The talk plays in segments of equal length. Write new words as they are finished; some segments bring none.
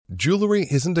Jewelry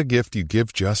isn't a gift you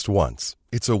give just once.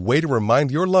 It's a way to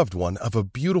remind your loved one of a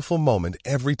beautiful moment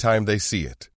every time they see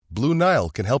it. Blue Nile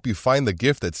can help you find the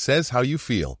gift that says how you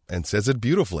feel and says it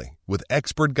beautifully, with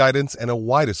expert guidance and a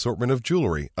wide assortment of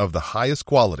jewelry of the highest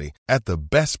quality at the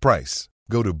best price.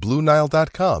 Go to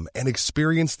BlueNile.com and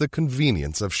experience the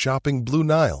convenience of shopping Blue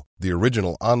Nile, the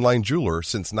original online jeweler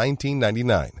since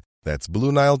 1999. That's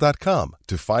BlueNile.com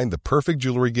to find the perfect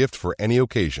jewelry gift for any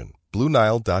occasion.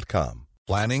 BlueNile.com.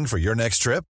 Planning for your next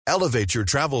trip? Elevate your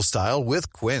travel style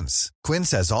with Quince.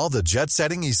 Quince has all the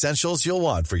jet-setting essentials you'll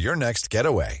want for your next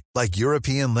getaway, like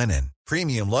European linen,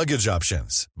 premium luggage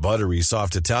options, buttery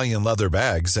soft Italian leather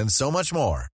bags, and so much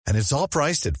more. And it's all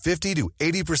priced at 50 to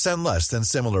 80% less than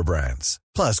similar brands.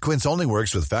 Plus, Quince only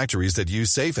works with factories that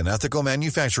use safe and ethical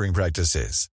manufacturing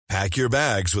practices. Pack your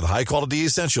bags with high-quality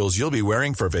essentials you'll be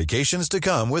wearing for vacations to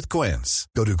come with Quince.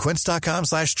 Go to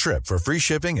quince.com/trip for free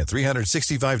shipping and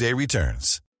 365-day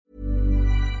returns.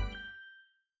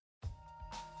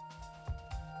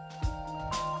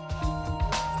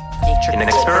 In an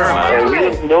experiment. We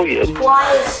don't know yet.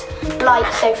 Why is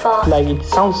light so far? Like, it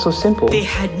sounds so simple. They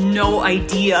had no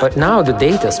idea. But now the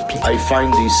data speaks. I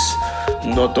find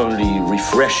this not only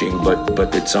refreshing,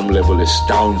 but at some level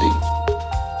astounding.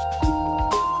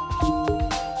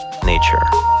 Nature.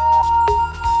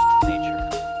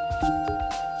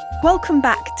 Welcome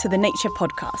back to the Nature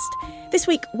Podcast. This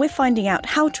week we're finding out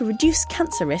how to reduce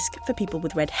cancer risk for people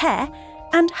with red hair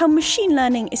and how machine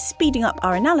learning is speeding up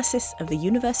our analysis of the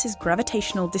universe's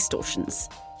gravitational distortions.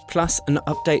 Plus an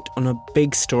update on a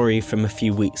big story from a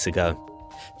few weeks ago.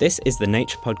 This is the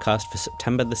Nature Podcast for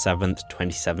September the 7th,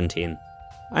 2017.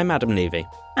 I'm Adam Levy.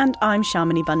 And I'm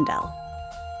Shamini Bundell.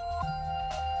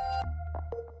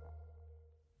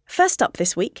 First up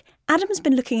this week, Adam has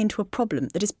been looking into a problem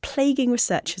that is plaguing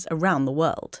researchers around the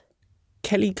world.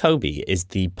 Kelly Kobe is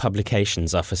the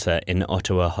publications officer in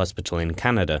Ottawa Hospital in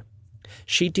Canada.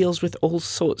 She deals with all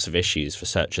sorts of issues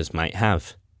researchers might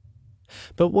have.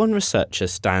 But one researcher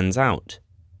stands out.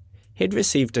 He'd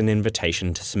received an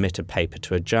invitation to submit a paper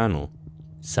to a journal,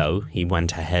 so he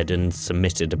went ahead and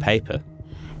submitted a paper.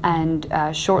 And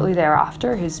shortly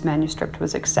thereafter, his manuscript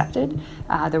was accepted.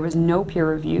 There was no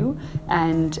peer review,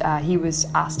 and he was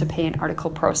asked to pay an article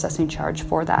processing charge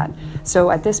for that. So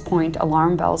at this point,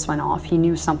 alarm bells went off. He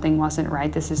knew something wasn't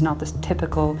right. This is not the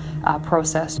typical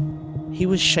process. He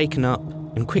was shaken up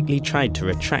and quickly tried to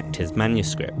retract his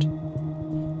manuscript.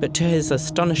 But to his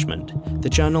astonishment, the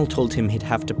journal told him he'd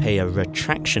have to pay a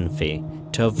retraction fee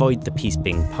to avoid the piece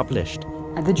being published.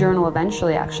 The journal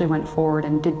eventually actually went forward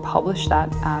and did publish that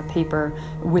paper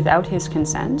without his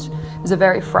consent. It was a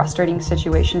very frustrating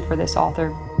situation for this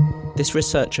author. This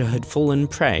researcher had fallen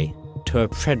prey to a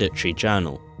predatory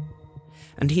journal.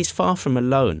 And he's far from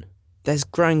alone. There's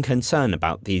growing concern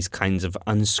about these kinds of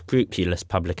unscrupulous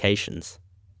publications.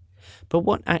 But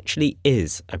what actually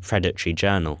is a predatory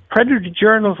journal? Predatory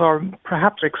journals are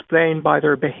perhaps explained by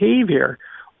their behaviour,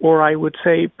 or I would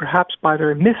say perhaps by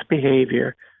their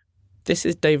misbehaviour. This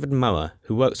is David Mower,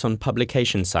 who works on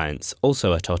publication science,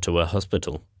 also at Ottawa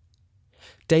Hospital.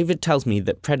 David tells me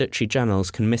that predatory journals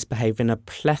can misbehave in a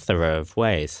plethora of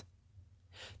ways.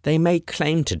 They may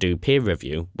claim to do peer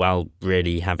review while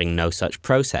really having no such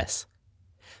process.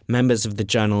 Members of the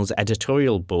journal's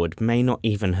editorial board may not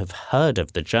even have heard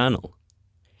of the journal.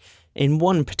 In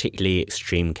one particularly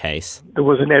extreme case, there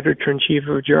was an editor-in-chief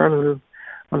of a journal.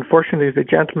 Unfortunately, the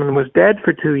gentleman was dead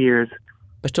for 2 years.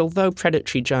 But although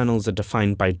predatory journals are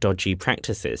defined by dodgy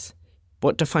practices,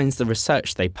 what defines the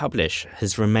research they publish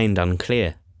has remained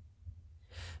unclear.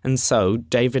 And so,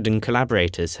 David and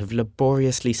collaborators have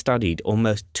laboriously studied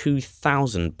almost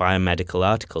 2,000 biomedical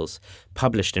articles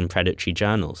published in predatory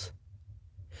journals.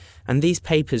 And these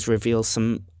papers reveal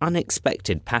some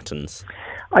unexpected patterns.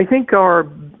 I think our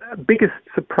biggest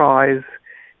surprise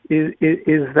is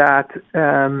that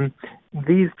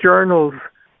these journals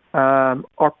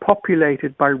are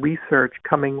populated by research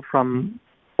coming from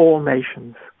all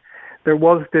nations. There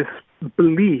was this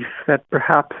belief that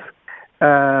perhaps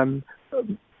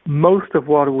most of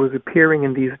what was appearing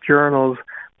in these journals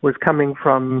was coming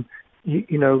from,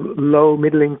 low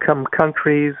middle-income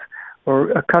countries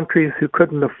or countries who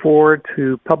couldn't afford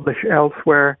to publish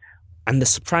elsewhere. And the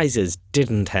surprises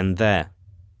didn't end there.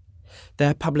 There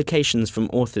are publications from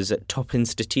authors at top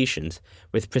institutions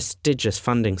with prestigious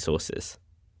funding sources.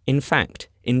 In fact,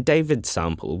 in David's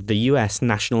sample, the US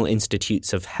National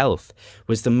Institutes of Health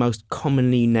was the most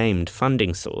commonly named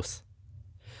funding source.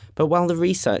 But while the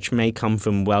research may come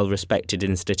from well-respected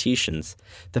institutions,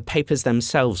 the papers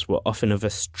themselves were often of a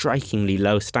strikingly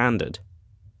low standard.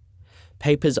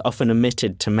 Papers often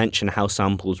omitted to mention how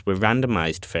samples were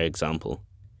randomized, for example.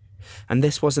 And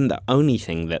this wasn't the only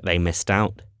thing that they missed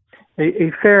out.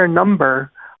 A fair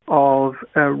number of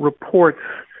reports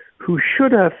who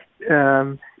should have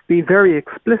been very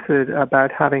explicit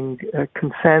about having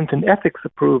consent and ethics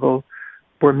approval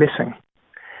were missing.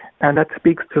 And that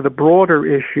speaks to the broader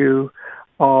issue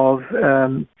of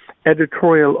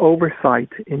editorial oversight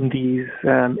in these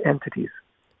entities.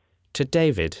 To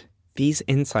David, these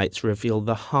insights reveal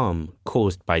the harm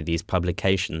caused by these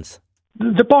publications.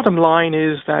 The bottom line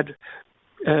is that,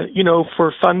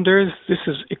 for funders, this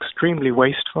is extremely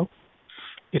wasteful.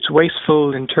 It's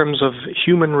wasteful in terms of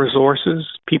human resources,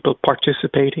 people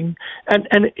participating, and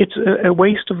it's a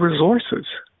waste of resources.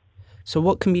 So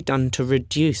what can be done to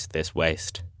reduce this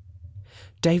waste?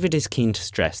 David is keen to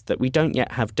stress that we don't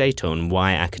yet have data on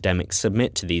why academics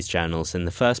submit to these journals in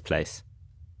the first place.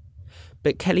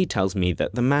 But Kelly tells me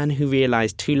that the man who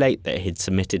realised too late that he'd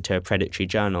submitted to a predatory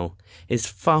journal is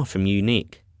far from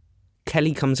unique.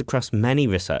 Kelly comes across many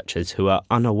researchers who are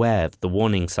unaware of the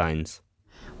warning signs.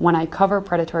 When I cover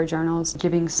predatory journals,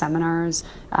 giving seminars,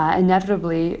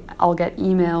 inevitably I'll get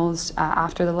emails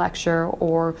after the lecture,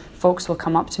 or folks will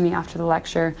come up to me after the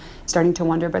lecture starting to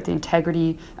wonder about the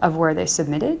integrity of where they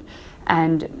submitted.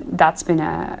 And that's been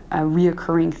a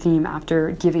reoccurring theme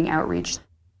after giving outreach.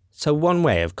 So one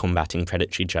way of combating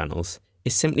predatory journals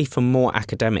is simply for more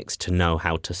academics to know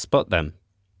how to spot them.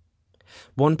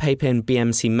 One paper in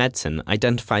BMC Medicine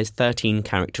identifies 13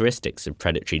 characteristics of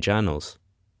predatory journals.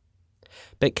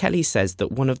 But Kelly says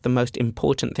that one of the most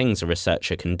important things a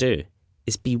researcher can do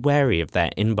is be wary of their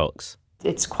inbox.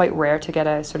 It's quite rare to get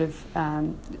a sort of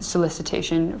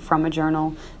solicitation from a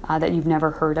journal that you've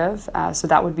never heard of. So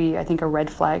that would be, I think, a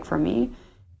red flag for me.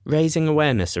 Raising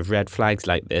awareness of red flags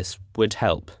like this would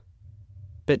help.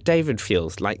 But David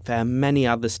feels like there are many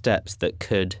other steps that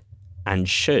could and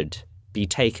should be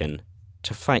taken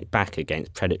to fight back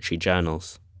against predatory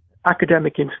journals.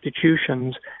 Academic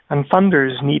institutions and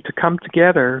funders need to come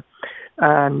together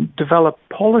and develop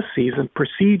policies and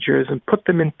procedures and put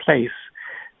them in place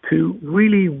to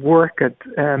really work at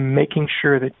making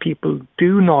sure that people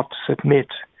do not submit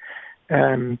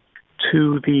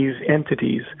to these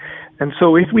entities. And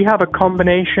so if we have a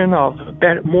combination of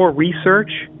more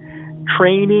research,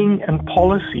 training and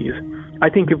policies,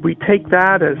 I think if we take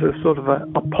that as a sort of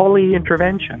a poly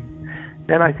intervention,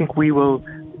 then I think we will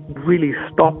really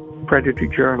stop predatory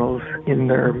journals in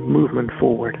their movement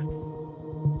forward.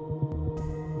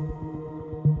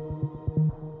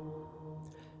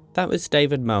 That was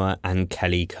David Mower and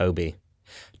Kelly Kobe.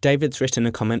 David's written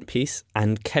a comment piece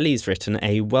and Kelly's written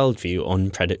a worldview on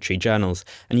predatory journals,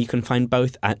 and you can find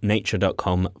both at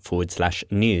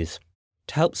nature.com/news.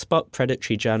 To help spot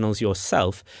predatory journals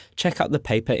yourself, check out the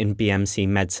paper in BMC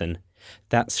Medicine.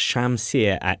 That's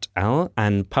Shamsir et al.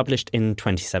 And published in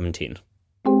 2017.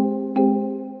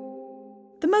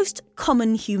 The most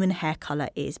common human hair colour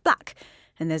is black,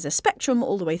 and there's a spectrum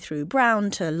all the way through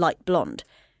brown to light blonde.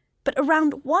 But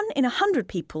around 1 in 100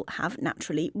 people have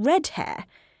naturally red hair.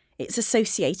 It's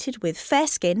associated with fair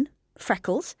skin,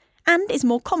 freckles, and is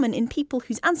more common in people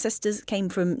whose ancestors came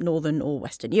from Northern or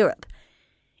Western Europe.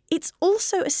 It's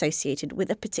also associated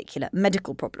with a particular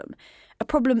medical problem, a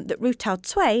problem that Ru Tao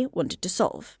Tsui wanted to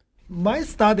solve. My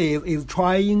study is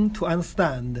trying to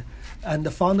understand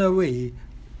and find a way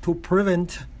to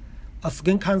prevent a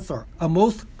skin cancer, a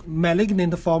most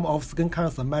malignant form of skin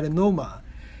cancer, melanoma,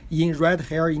 in red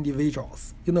hair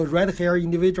individuals. Red hair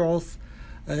individuals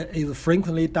is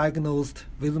frequently diagnosed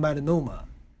with melanoma.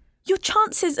 Your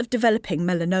chances of developing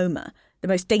melanoma, the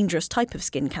most dangerous type of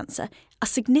skin cancer, are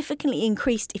significantly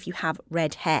increased if you have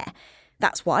red hair.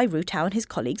 That's why Ru Tao and his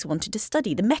colleagues wanted to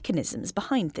study the mechanisms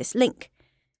behind this link.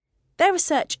 Their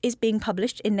research is being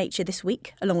published in Nature this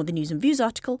week, along with the News and Views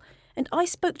article, and I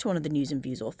spoke to one of the News and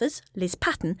Views authors, Liz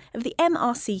Patton, of the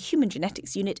MRC Human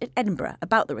Genetics Unit at Edinburgh,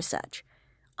 about the research.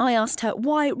 I asked her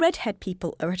why red-haired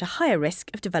people are at a higher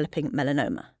risk of developing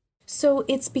melanoma. So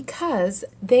it's because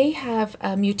they have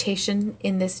a mutation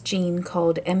in this gene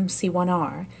called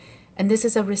MC1R, and this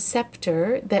is a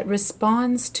receptor that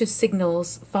responds to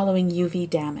signals following UV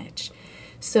damage.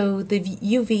 So the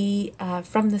UV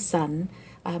from the sun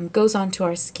goes onto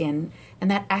our skin,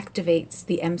 and that activates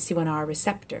the MC1R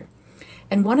receptor.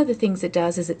 And one of the things it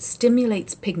does is it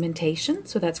stimulates pigmentation,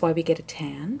 so that's why we get a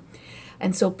tan.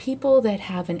 And so people that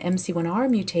have an MC1R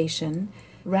mutation,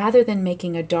 rather than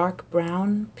making a dark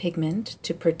brown pigment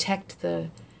to protect the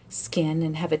skin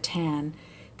and have a tan,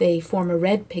 they form a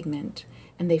red pigment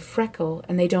and they freckle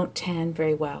and they don't tan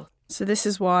very well. So this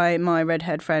is why my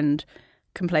red-haired friend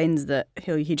complains that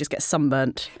he just gets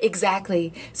sunburnt.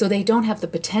 Exactly. So they don't have the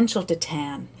potential to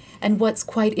tan. And what's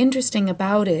quite interesting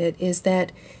about it is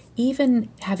that even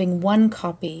having one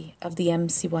copy of the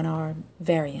MC1R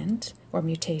variant or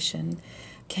mutation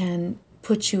can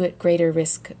put you at greater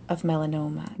risk of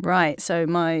melanoma. Right, so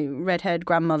my red-haired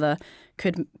grandmother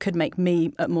could make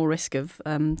me at more risk of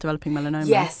developing melanoma.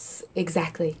 Yes,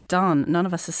 exactly. Darn, none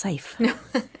of us are safe. No.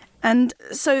 And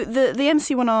so the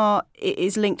MC1R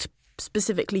is linked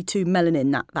specifically to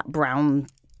melanin, that brown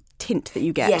tint that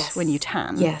you get when you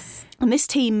tan. Yes. And this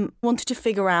team wanted to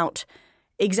figure out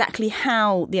exactly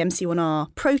how the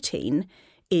MC1R protein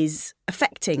is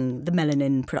affecting the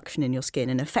melanin production in your skin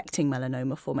and affecting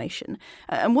melanoma formation.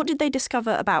 And what did they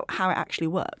discover about how it actually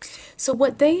works? So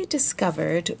what they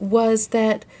discovered was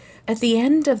that at the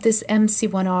end of this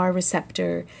MC1R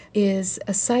receptor is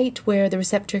a site where the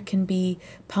receptor can be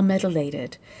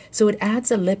palmitoylated. So it adds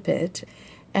a lipid.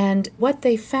 And what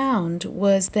they found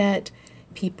was that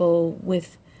people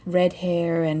with red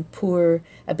hair and poor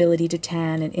ability to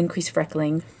tan and increased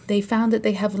freckling, they found that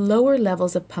they have lower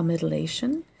levels of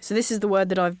palmitylation. So this is the word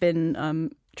that I've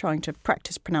been trying to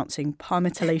practice pronouncing,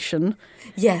 palmitylation.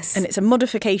 Yes. And it's a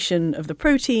modification of the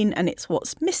protein, and it's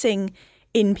what's missing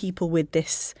in people with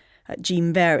this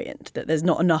gene variant, that there's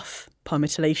not enough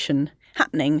palmitylation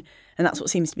happening. And that's what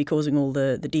seems to be causing all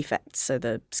the defects. So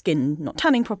the skin not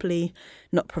tanning properly,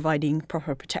 not providing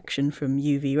proper protection from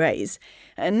UV rays.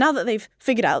 And now that they've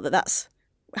figured out that that's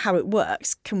how it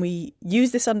works, can we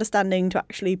use this understanding to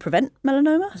actually prevent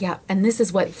melanoma? Yeah, and this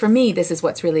is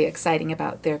what's really exciting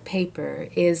about their paper,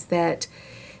 is that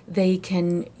they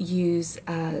can use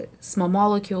small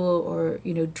molecule or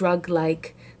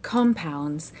drug-like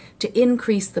compounds to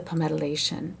increase the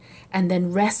palmitylation and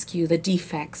then rescue the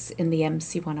defects in the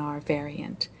MC1R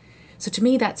variant. So to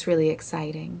me, that's really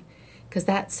exciting, because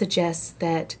that suggests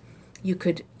that you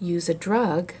could use a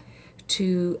drug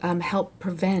to help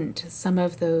prevent some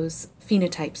of those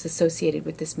phenotypes associated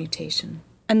with this mutation.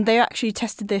 And they actually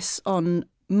tested this on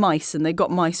mice, and they got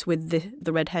mice with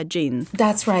the red-haired gene.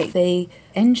 That's right. They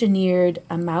engineered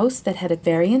a mouse that had a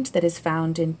variant that is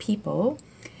found in people.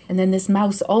 And then this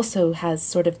mouse also has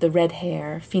sort of the red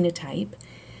hair phenotype.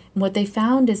 And what they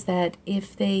found is that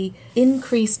if they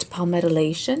increased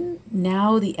palmitylation,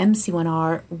 now the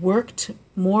MC1R worked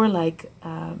more like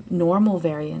a normal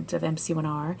variant of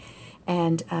MC1R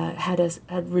and had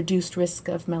a reduced risk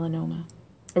of melanoma,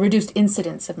 a reduced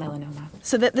incidence of melanoma.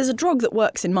 So there's a drug that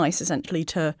works in mice essentially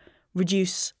to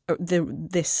reduce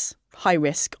this high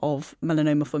risk of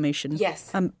melanoma formation. Yes.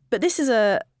 But this is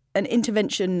an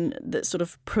intervention that's sort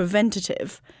of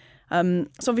preventative. So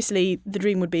obviously the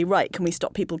dream would be, right, can we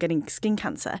stop people getting skin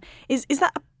cancer? Is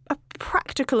that a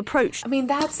practical approach? I mean,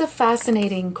 that's a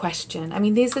fascinating question. I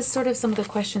mean, these are sort of some of the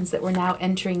questions that we're now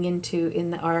entering into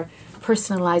in our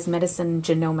personalized medicine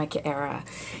genomic era.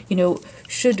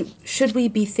 Should we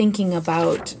be thinking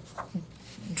about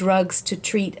drugs to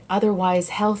treat otherwise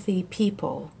healthy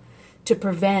people to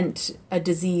prevent a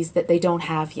disease that they don't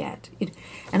have yet?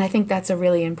 And I think that's a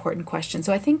really important question.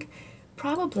 So I think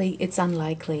probably it's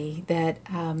unlikely that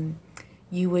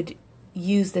you would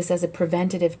use this as a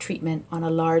preventative treatment on a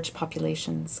large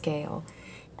population scale.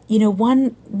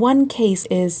 One case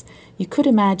is, you could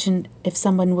imagine if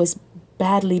someone was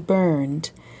badly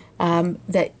burned,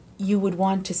 that you would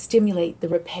want to stimulate the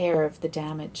repair of the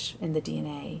damage in the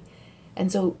DNA.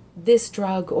 And so this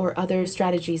drug or other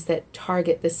strategies that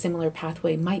target this similar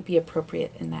pathway might be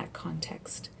appropriate in that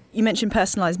context. You mentioned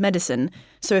personalised medicine.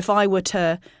 So if I were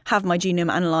to have my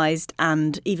genome analysed,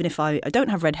 and even if I don't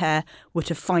have red hair, were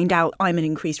to find out I'm at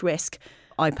increased risk,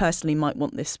 I personally might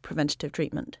want this preventative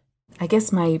treatment. I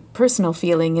guess my personal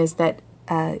feeling is that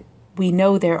we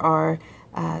know there are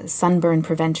sunburn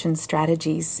prevention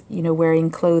strategies, wearing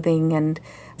clothing and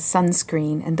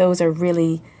sunscreen, and those are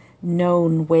really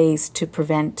known ways to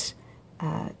prevent,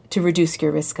 to reduce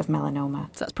your risk of melanoma.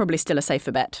 So that's probably still a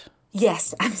safer bet.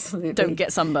 Yes, absolutely. Don't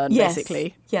get sunburned, yes.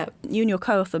 Basically. Yeah. You and your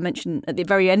co-author mentioned at the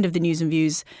very end of the News and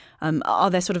Views, are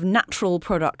there sort of natural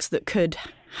products that could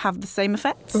have the same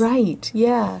effects? Right,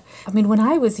 yeah. I mean, when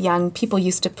I was young, people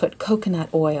used to put coconut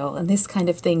oil and this kind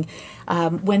of thing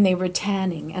when they were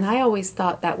tanning. And I always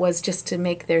thought that was just to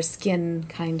make their skin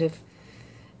kind of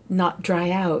not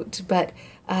dry out. But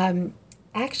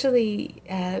actually,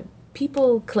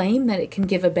 people claim that it can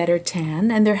give a better tan.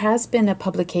 And there has been a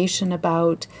publication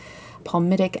about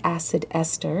palmitic acid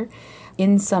ester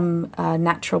in some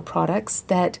natural products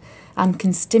that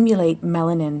can stimulate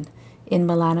melanin in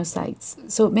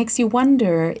melanocytes. So it makes you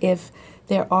wonder if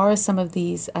there are some of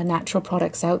these natural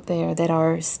products out there that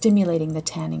are stimulating the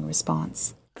tanning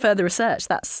response. Further research,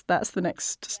 that's the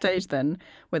next stage then,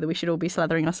 whether we should all be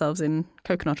slathering ourselves in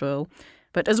coconut oil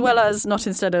But as well as not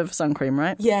instead of sun cream,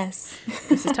 right? Yes.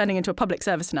 This is turning into a public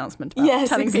service announcement about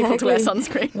telling people to wear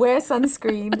sunscreen. Wear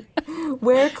sunscreen.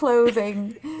 Wear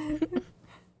clothing.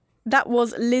 That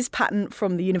was Liz Patton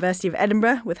from the University of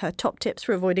Edinburgh with her top tips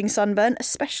for avoiding sunburn,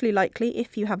 especially likely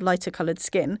if you have lighter coloured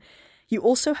skin. You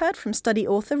also heard from study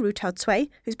author Rutao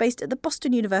Cui, who's based at the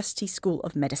Boston University School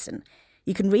of Medicine.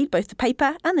 You can read both the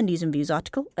paper and the News and Views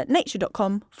article at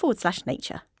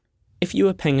nature.com/nature. If you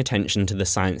were paying attention to the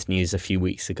science news a few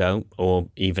weeks ago, or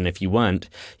even if you weren't,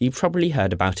 you probably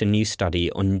heard about a new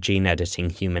study on gene editing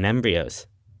human embryos.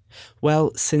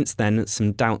 Well, since then,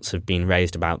 some doubts have been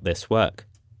raised about this work.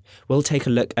 We'll take a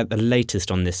look at the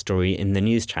latest on this story in the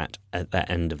news chat at the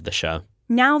end of the show.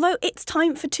 Now, though, it's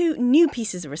time for 2 new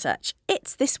pieces of research.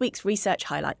 It's this week's Research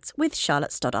Highlights with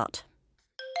Charlotte Stoddart.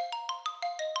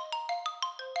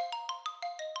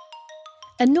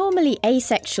 A normally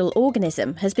asexual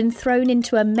organism has been thrown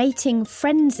into a mating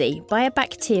frenzy by a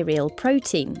bacterial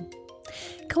protein.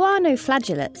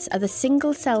 Choanoflagellates are the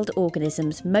single-celled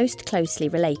organisms most closely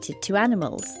related to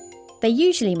animals. They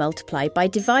usually multiply by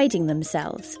dividing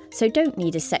themselves, so don't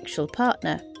need a sexual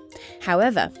partner.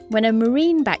 However, when a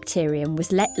marine bacterium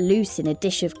was let loose in a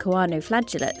dish of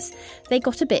choanoflagellates, they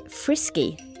got a bit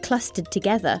frisky, clustered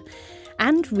together,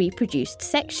 and reproduced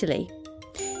sexually.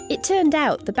 It turned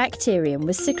out the bacterium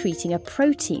was secreting a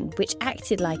protein which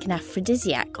acted like an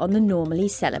aphrodisiac on the normally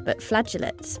celibate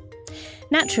flagellates.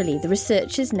 Naturally, the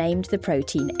researchers named the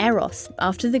protein Eros,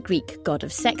 after the Greek god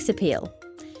of sex appeal.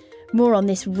 More on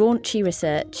this raunchy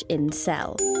research in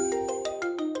Cell.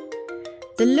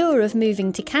 The lure of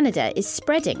moving to Canada is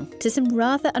spreading to some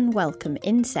rather unwelcome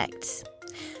insects.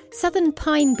 Southern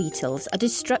pine beetles are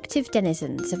destructive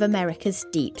denizens of America's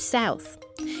deep south.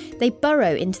 They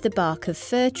burrow into the bark of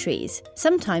fir trees,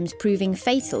 sometimes proving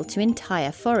fatal to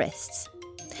entire forests.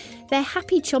 Their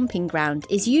happy chomping ground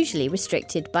is usually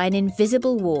restricted by an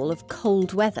invisible wall of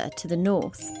cold weather to the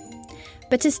north.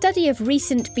 But a study of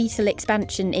recent beetle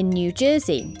expansion in New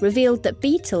Jersey revealed that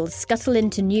beetles scuttle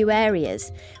into new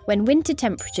areas when winter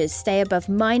temperatures stay above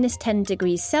 -10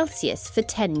 degrees Celsius for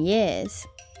 10 years.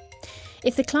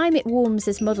 If the climate warms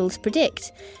as models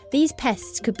predict, these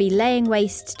pests could be laying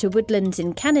waste to woodlands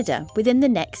in Canada within the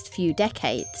next few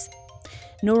decades.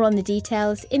 More on the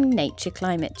details in Nature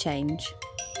Climate Change.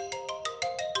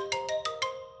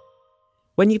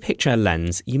 When you picture a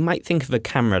lens, you might think of a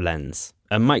camera lens,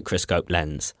 a microscope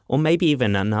lens, or maybe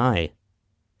even an eye.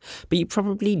 But you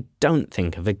probably don't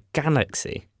think of a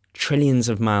galaxy, trillions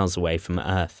of miles away from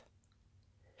Earth.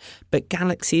 But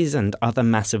galaxies and other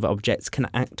massive objects can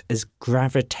act as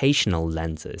gravitational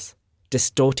lenses,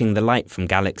 distorting the light from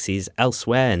galaxies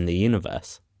elsewhere in the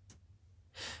universe.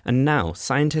 And now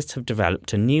scientists have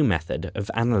developed a new method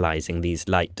of analysing these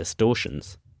light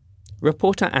distortions.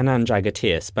 Reporter Anand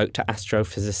Jagatia spoke to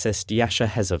astrophysicist Yasha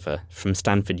Hezova from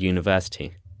Stanford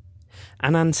University.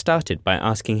 Anand started by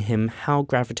asking him how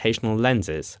gravitational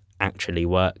lenses actually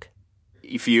work.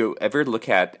 If you ever look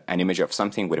at an image of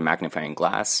something with a magnifying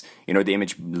glass, the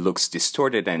image looks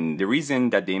distorted, and the reason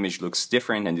that the image looks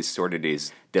different and distorted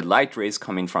is the light rays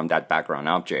coming from that background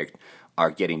object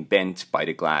are getting bent by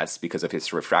the glass because of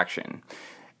its refraction.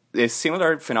 A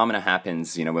similar phenomena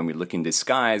happens, when we look in the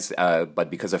skies, but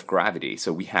because of gravity.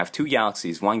 So we have 2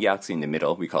 galaxies, one galaxy in the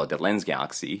middle, we call it the lens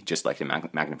galaxy, just like the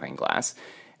magnifying glass,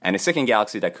 and a second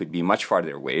galaxy that could be much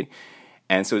farther away.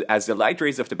 And so as the light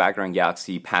rays of the background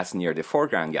galaxy pass near the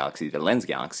foreground galaxy, the lens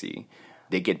galaxy,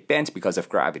 they get bent because of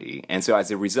gravity. And so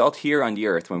as a result, here on the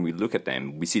Earth, when we look at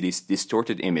them, we see this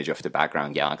distorted image of the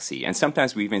background galaxy. And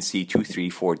sometimes we even see 2, 3,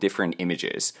 4 different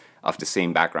images of the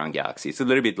same background galaxy. It's a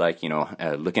little bit like,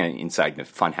 looking inside the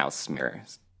funhouse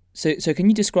mirrors. So can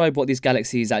you describe what these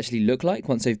galaxies actually look like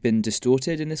once they've been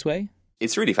distorted in this way?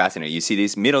 It's really fascinating. You see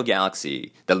this middle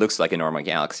galaxy that looks like a normal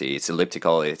galaxy. It's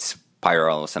elliptical, it's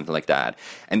spiral or something like that.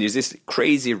 And there's this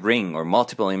crazy ring or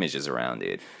multiple images around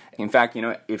it. In fact,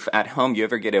 if at home you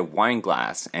ever get a wine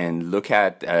glass and look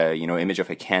at, image of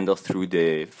a candle through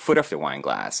the foot of the wine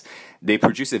glass, they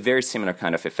produce a very similar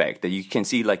kind of effect that you can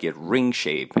see like a ring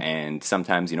shape and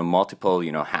sometimes, multiple,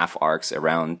 half arcs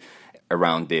around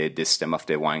the stem of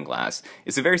the wine glass.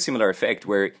 It's a very similar effect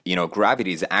where,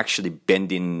 gravity is actually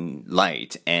bending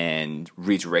light and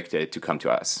redirect it to come to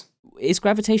us. Is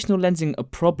gravitational lensing a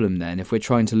problem then if we're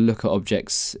trying to look at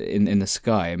objects in the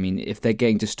sky? I mean, if they're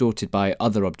getting distorted by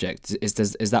other objects,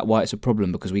 is that why it's a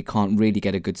problem? Because we can't really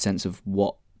get a good sense of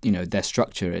what, their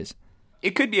structure is?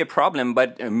 It could be a problem,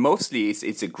 but mostly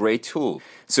it's a great tool.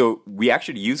 So we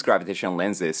actually use gravitational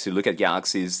lenses to look at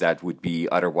galaxies that would be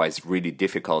otherwise really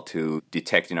difficult to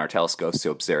detect in our telescopes to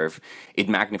observe. It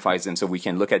magnifies them so we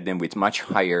can look at them with much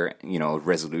higher,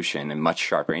 resolution and much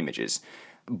sharper images.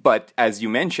 But as you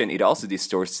mentioned, it also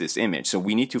distorts this image. So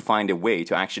we need to find a way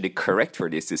to actually correct for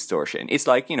this distortion. It's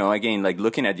like, again, like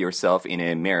looking at yourself in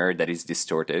a mirror that is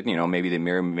distorted. Maybe the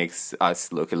mirror makes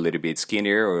us look a little bit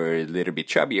skinnier or a little bit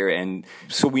chubbier. And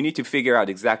so we need to figure out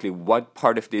exactly what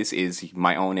part of this is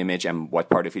my own image and what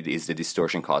part of it is the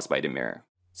distortion caused by the mirror.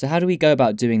 So how do we go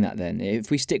about doing that then?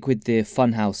 If we stick with the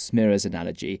funhouse mirrors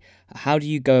analogy, how do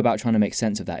you go about trying to make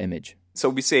sense of that image? So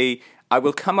we say, I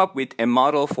will come up with a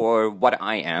model for what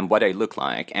I am, what I look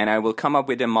like, and I will come up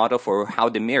with a model for how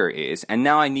the mirror is, and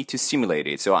now I need to simulate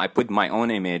it. So I put my own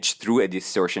image through a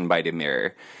distortion by the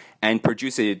mirror and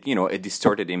produce a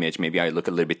distorted image. Maybe I look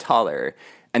a little bit taller.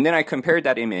 And then I compare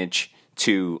that image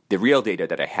to the real data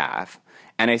that I have.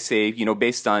 And I say,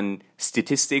 based on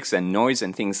statistics and noise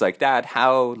and things like that,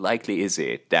 how likely is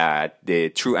it that the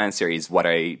true answer is what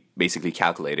I basically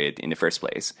calculated in the first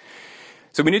place?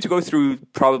 So we need to go through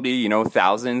probably,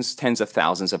 thousands, tens of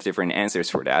thousands of different answers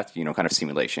for that, kind of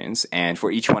simulations. And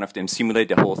for each one of them, simulate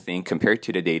the whole thing, compare it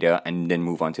to the data, and then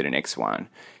move on to the next one.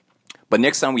 But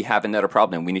next time we have another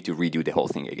problem, we need to redo the whole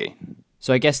thing again.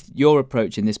 So I guess your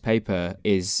approach in this paper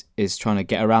is trying to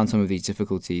get around some of these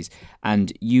difficulties.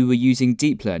 And you were using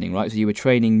deep learning, right? So you were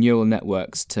training neural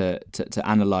networks to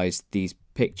analyze these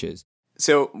pictures.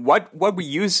 So what we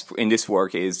use in this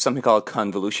work is something called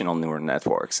convolutional neural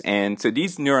networks. And so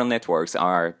these neural networks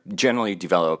are generally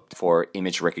developed for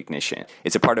image recognition.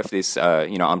 It's a part of this,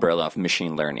 umbrella of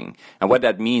machine learning. And what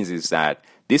that means is that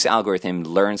this algorithm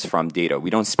learns from data. We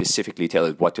don't specifically tell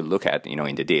it what to look at,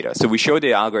 in the data. So we show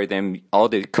the algorithm all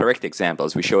the correct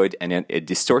examples. We show it a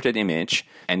distorted image,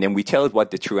 and then we tell it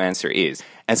what the true answer is.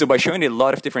 And so by showing it a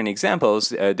lot of different examples,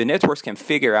 the networks can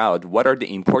figure out what are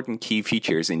the important key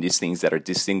features in these things that are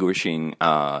distinguishing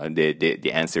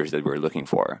the answers that we're looking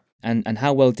for. And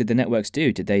how well did the networks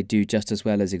do? Did they do just as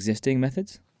well as existing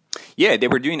methods? Yeah, they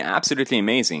were doing absolutely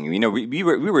amazing. We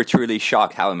were truly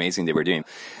shocked how amazing they were doing.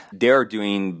 They are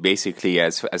doing basically,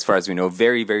 as far as we know,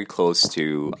 very, very close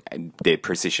to the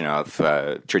precision of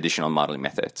traditional modeling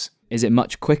methods. Is it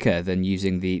much quicker than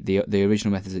using the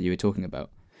original methods that you were talking about?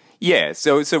 Yeah,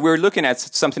 so we're looking at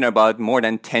something about more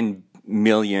than 10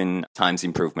 million times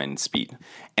improvement in speed.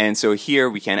 And so here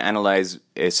we can analyze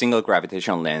a single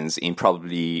gravitational lens in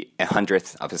probably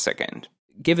 100th of a second.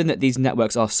 Given that these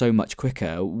networks are so much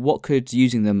quicker, what could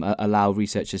using them allow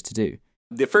researchers to do?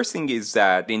 The first thing is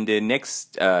that in the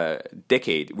next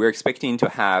decade, we're expecting to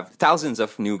have thousands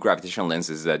of new gravitational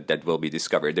lenses that will be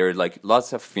discovered. There are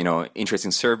lots of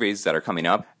interesting surveys that are coming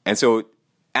up. And so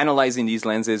analyzing these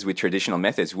lenses with traditional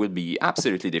methods will be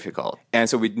absolutely difficult. And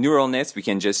so with neural nets, we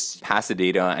can just pass the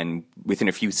data and within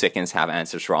a few seconds have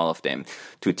answers for all of them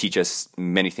to teach us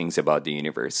many things about the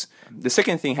universe. The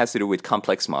second thing has to do with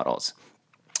complex models.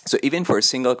 So even for a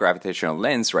single gravitational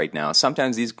lens right now,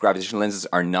 sometimes these gravitational lenses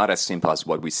are not as simple as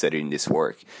what we studied in this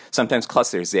work. Sometimes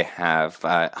clusters, they have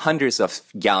hundreds of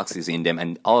galaxies in them,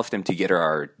 and all of them together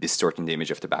are distorting the image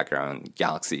of the background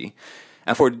galaxy.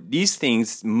 And for these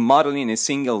things, modeling a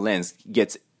single lens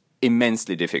gets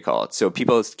immensely difficult. So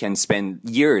people can spend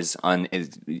years on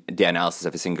the analysis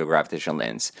of a single gravitational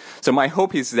lens. So my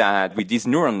hope is that with these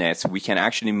neural nets, we can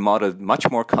actually model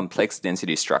much more complex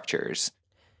density structures.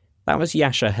 That was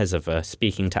Yasha Hezaver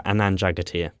speaking to Anand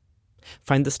Jagatir.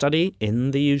 Find the study in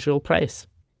the usual place.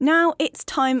 Now it's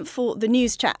time for the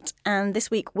news chat, and this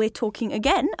week we're talking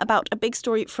again about a big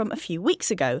story from a few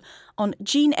weeks ago on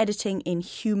gene editing in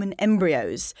human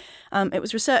embryos. It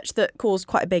was research that caused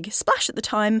quite a big splash at the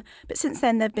time, but since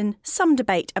then there've been some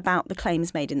debate about the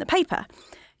claims made in the paper.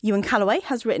 Ewan Callaway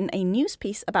has written a news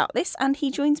piece about this, and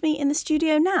he joins me in the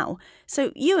studio now.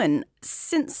 So, Ewan,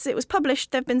 since it was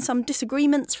published, there have been some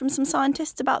disagreements from some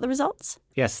scientists about the results?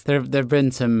 Yes, there have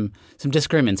been some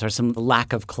disagreements or some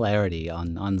lack of clarity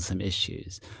on some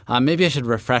issues. Maybe I should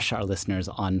refresh our listeners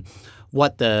on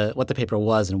what the paper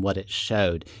was and what it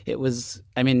showed. It was,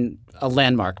 a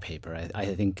landmark paper.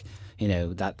 I think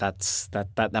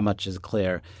that much is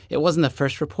clear. It wasn't the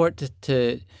first report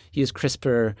to use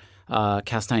CRISPR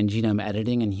Cas9 genome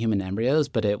editing in human embryos,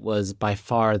 but it was by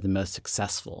far the most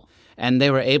successful. And they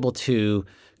were able to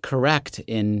correct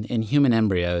in human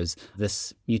embryos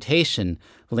this mutation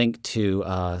linked to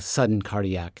sudden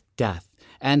cardiac death.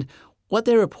 And what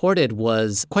they reported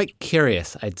was quite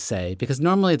curious, I'd say, because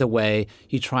normally the way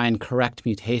you try and correct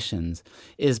mutations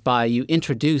is by you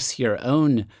introduce your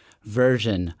own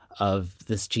version of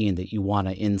this gene that you want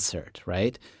to insert,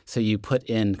 right? So you put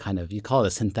in you call it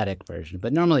a synthetic version,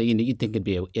 but normally you'd think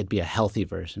it'd be a healthy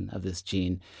version of this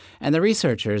gene. And the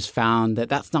researchers found that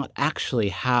that's not actually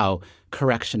how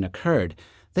correction occurred.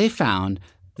 They found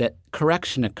that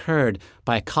correction occurred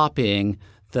by copying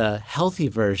the healthy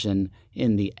version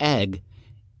in the egg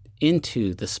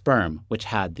into the sperm, which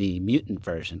had the mutant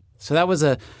version. So that was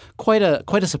quite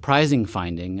a surprising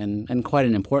finding and quite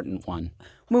an important one.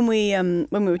 When we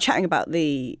were chatting about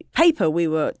the paper, we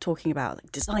were talking about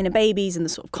designer babies and the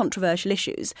sort of controversial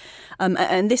issues.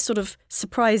 And this sort of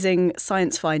surprising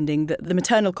science finding that the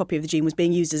maternal copy of the gene was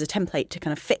being used as a template to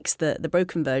kind of fix the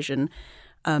broken version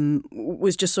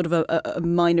was just sort of a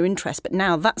minor interest. But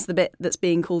now that's the bit that's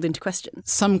being called into question.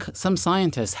 Some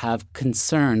scientists have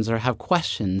concerns or have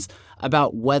questions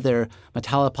about whether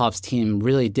Matalapov's team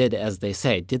really did as they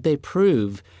say. Did they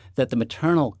prove that the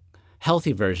maternal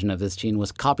healthy version of this gene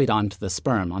was copied onto the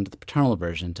sperm, onto the paternal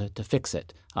version to fix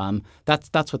it?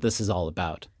 That's what this is all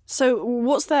about. So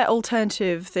what's their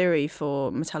alternative theory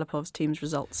for Matalapov's team's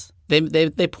results?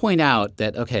 They point out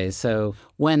that, okay, so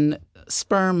when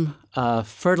sperm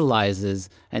fertilizes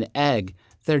an egg,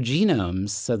 their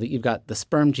genomes, so that you've got the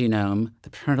sperm genome,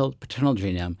 the paternal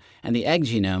genome, and the egg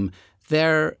genome,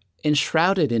 they're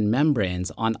enshrouded in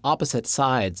membranes on opposite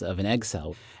sides of an egg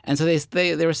cell. And so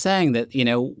they were saying that,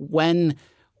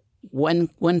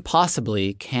 when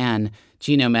possibly can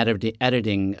genome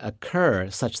editing occur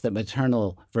such that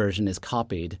maternal version is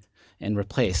copied and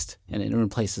replaced, and it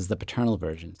replaces the paternal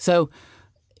version. So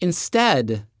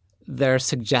instead, they're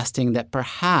suggesting that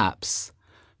perhaps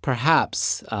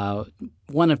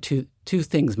one of two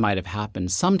things might have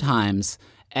happened. Sometimes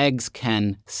eggs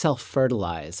can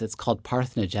self-fertilize. It's called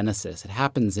parthenogenesis. It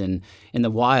happens in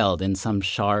the wild in some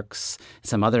sharks,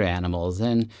 some other animals,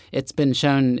 and it's been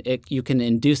shown you can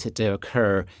induce it to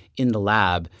occur in the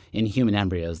lab in human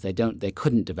embryos. They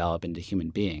couldn't develop into human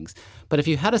beings. But if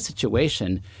you had a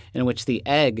situation in which the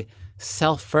egg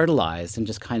self-fertilized and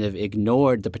just kind of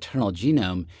ignored the paternal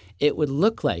genome, it would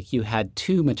look like you had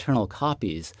two maternal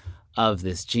copies of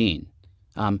this gene.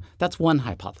 That's one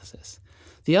hypothesis.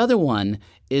 The other one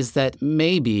is that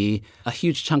maybe a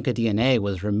huge chunk of DNA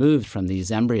was removed from these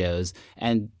embryos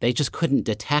and they just couldn't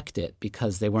detect it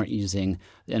because they weren't using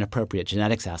an appropriate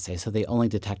genetics assay. So they only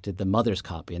detected the mother's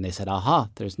copy and they said, aha,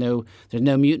 there's no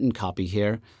mutant copy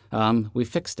here. We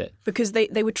fixed it. Because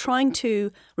they were trying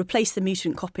to replace the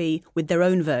mutant copy with their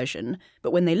own version.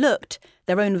 But when they looked,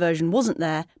 their own version wasn't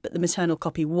there, but the maternal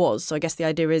copy was. So I guess the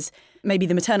idea is maybe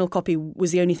the maternal copy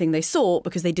was the only thing they saw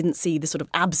because they didn't see the sort of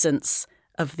absence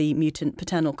of the mutant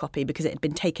paternal copy because it had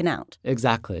been taken out.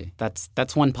 Exactly.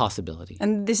 That's one possibility.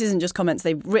 And this isn't just comments.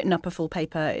 They've written up a full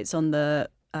paper. It's on the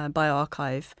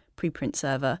bioRxiv preprint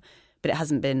server, but it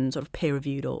hasn't been sort of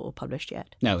peer-reviewed or published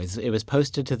yet. No, it was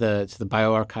posted to the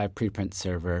bioRxiv preprint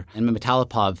server. And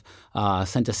Matalapov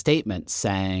sent a statement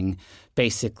saying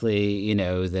basically,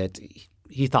 that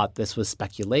he thought this was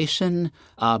speculation,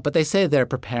 but they say they're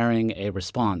preparing a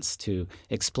response to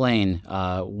explain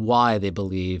why they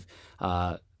believe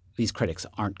these critics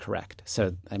aren't correct.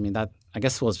 So, I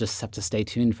guess we'll just have to stay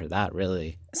tuned for that,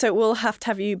 really. So we'll have to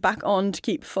have you back on to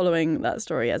keep following that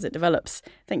story as it develops.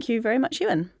 Thank you very much,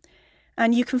 Ewan.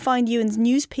 And you can find Ewan's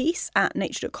news piece at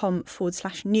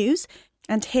nature.com/news.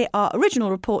 And to hear our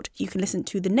original report, you can listen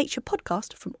to the Nature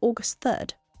podcast from August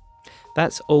 3rd.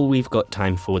 That's all we've got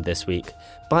time for this week.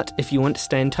 But if you want to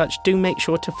stay in touch, do make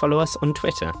sure to follow us on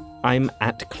Twitter. I'm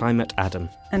at ClimateAdam.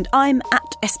 And I'm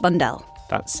at sbundell.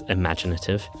 That's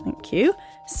imaginative. Thank you.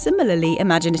 Similarly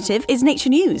imaginative is Nature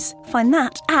News. Find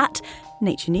that at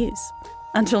Nature News.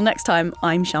 Until next time,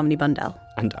 I'm Shamini Bundell.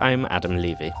 And I'm Adam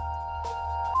Levy.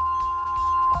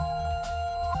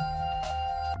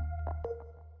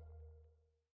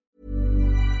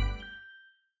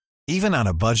 Even on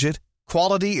a budget,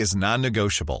 quality is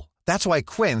non-negotiable. That's why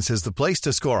Quince is the place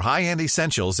to score high-end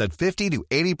essentials at 50 to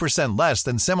 80% less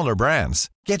than similar brands.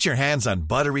 Get your hands on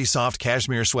buttery soft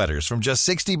cashmere sweaters from just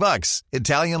 $60,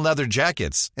 Italian leather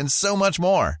jackets, and so much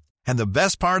more. And the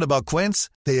best part about Quince,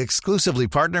 they exclusively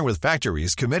partner with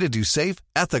factories committed to safe,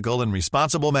 ethical, and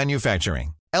responsible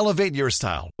manufacturing. Elevate your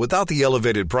style without the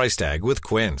elevated price tag with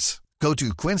Quince. Go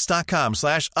to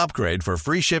quince.com/upgrade for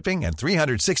free shipping and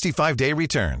 365-day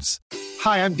returns.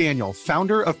 Hi, I'm Daniel,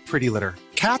 founder of Pretty Litter.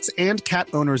 Cats and cat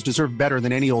owners deserve better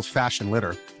than any old-fashioned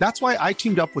litter. That's why I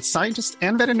teamed up with scientists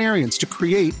and veterinarians to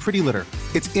create Pretty Litter.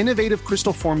 Its innovative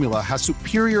crystal formula has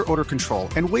superior odor control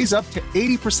and weighs up to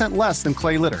 80% less than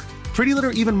clay litter. Pretty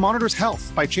Litter even monitors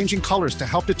health by changing colors to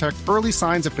help detect early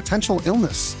signs of potential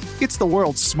illness. It's the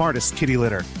world's smartest kitty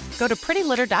litter. Go to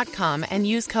prettylitter.com and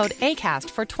use code ACAST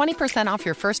for 20% off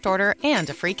your first order and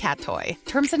a free cat toy.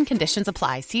 Terms and conditions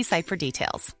apply. See site for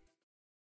details.